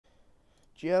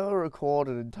Do you ever record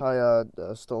an entire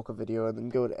Stalker video and then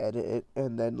go and edit it,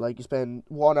 and then like you spend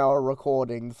 1 hour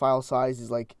recording, the file size is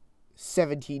like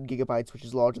 17 gigabytes, which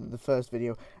is larger than the first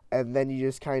video, and then you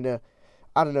just kind of,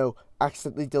 I don't know,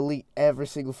 accidentally delete every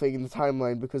single thing in the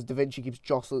timeline because DaVinci keeps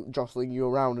jostling you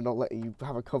around and not letting you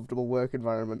have a comfortable work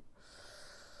environment.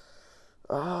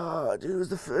 Dude, it was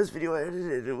the first video I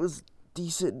edited. It was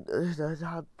decent, and it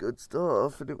had good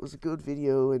stuff, and it was a good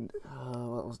video, and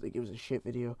what else? It was a shit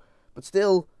video. But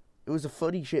still, it was a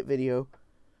funny shit video.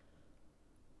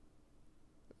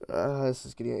 This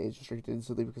is getting age restricted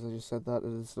instantly because I just said that,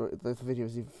 and it's not, the video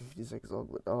is even 50 seconds long.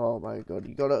 But oh my god,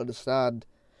 you gotta understand.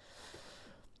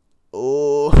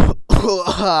 Oh,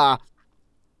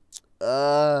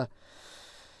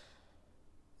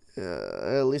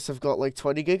 at least I've got like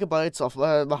 20 gigabytes off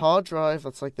my hard drive.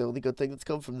 That's like the only good thing that's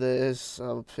come from this.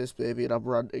 I'm a piss baby, and I'm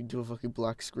ranting to a fucking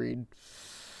black screen.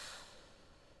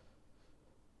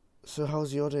 So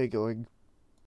how's your day going?